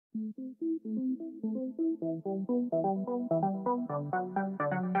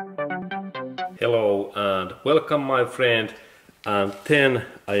Hello and welcome, my friend, and then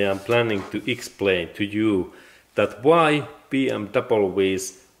I am planning to explain to you that why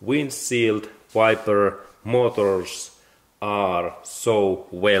BMW's windshield wiper motors are so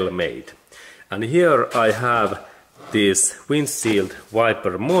well made. And here I have this windshield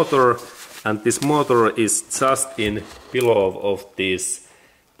wiper motor, and this motor is just in below of this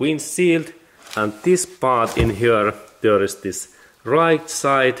windshield, and this part in here there is this right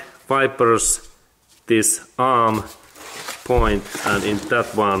side wipers, this arm point, and in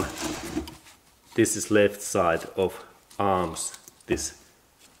that one this is left side of arms, this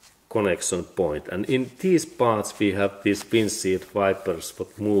connection point, and in these parts we have these windshield wipers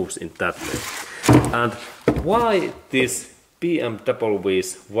what moves in that way. And why this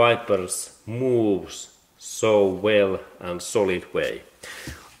BMW's wipers moves so well and solid way?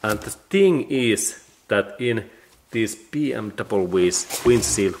 And the thing is that in these BMW's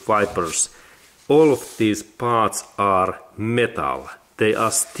windshield wipers, all of these parts are metal, they are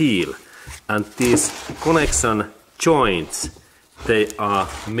steel, and these connection joints, they are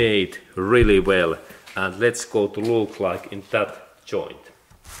made really well. And let's go to look like in that joint.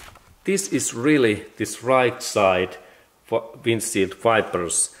 This is really this right side windshield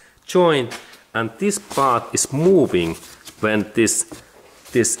wipers joint, and this part is moving when this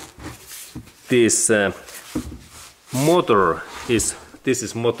motor is, this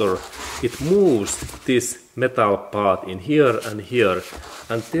is motor, it moves this metal part in here and here,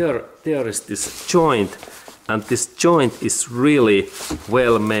 and there is this joint, and this joint is really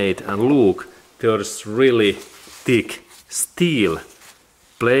well made. And look, there is really thick steel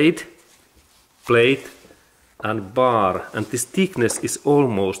plate and bar, and this thickness is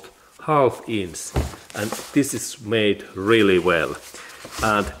almost ½ inch, and this is made really well.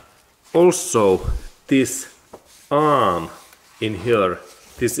 And also this arm in here,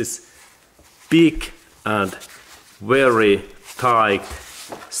 this is big and very tight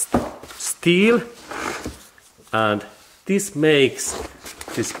steel, and this makes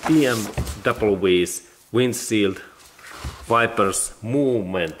this BMW's windshield wipers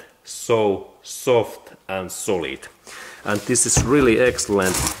movement so soft and solid. And this is really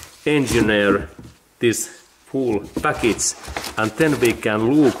excellent engineer, this full package. And then we can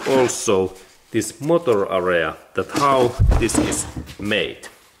look also this motor area, that how this is made.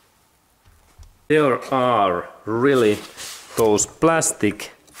 There are really those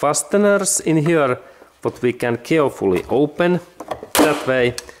plastic fasteners in here, but we can carefully open that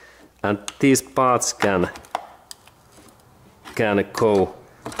way, and these parts can go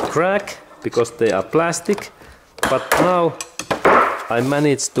crack because they are plastic. But now I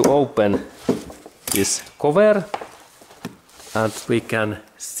managed to open this cover, and we can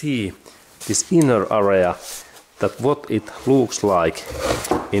see this inner area, that what it looks like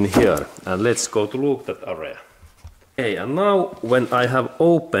in here. And let's go to look that area. Okay, and now when I have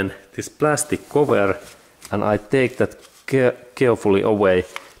opened this plastic cover and I take that carefully away,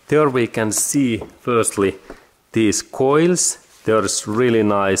 there we can see firstly these coils. There's really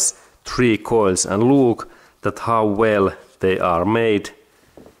nice 3 coils, and look that how well they are made.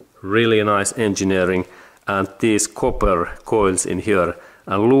 Really nice engineering. And these copper coils in here,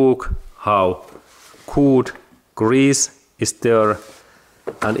 and look how good grease is there.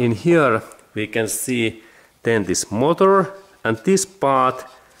 And in here we can see then this motor, and this part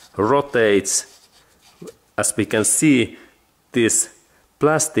rotates, as we can see, this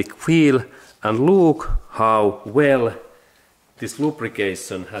plastic wheel, and look how well this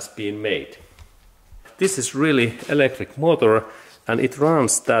lubrication has been made. This is really electric motor, and it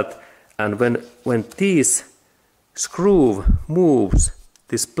runs that, and when this screw moves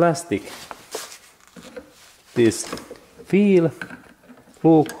this plastic, this wheel,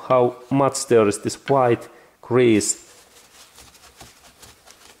 look how much there is this white grease.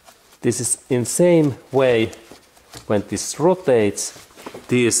 This is in same way when this rotates,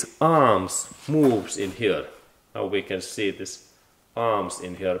 these arms moves in here. Now we can see this arms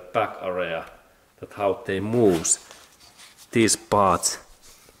in here, back area, that how they moves these parts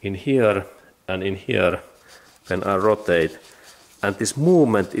in here and in here when I rotate. And this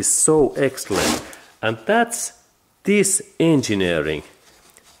movement is so excellent. And that's this engineering.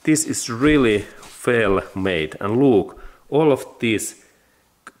 This is really well made. And look, all of these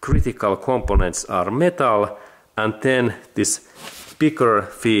critical components are metal, and then this bigger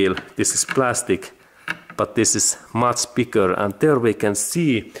wheel, this is plastic, but this is much bigger. And there we can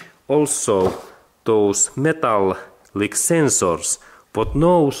see also those metallic sensors, what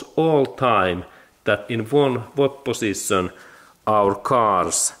knows all time that in what position our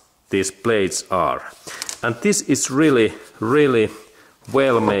cars these plates are. And this is really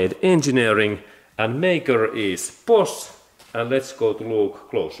well made engineering, and maker is Bosch. And let's go to look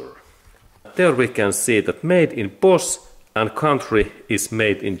closer. There we can see that made in Bosch and country is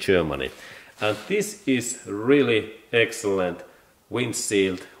made in Germany. And this is really excellent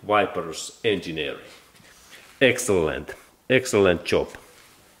windshield wipers engineering. Excellent job.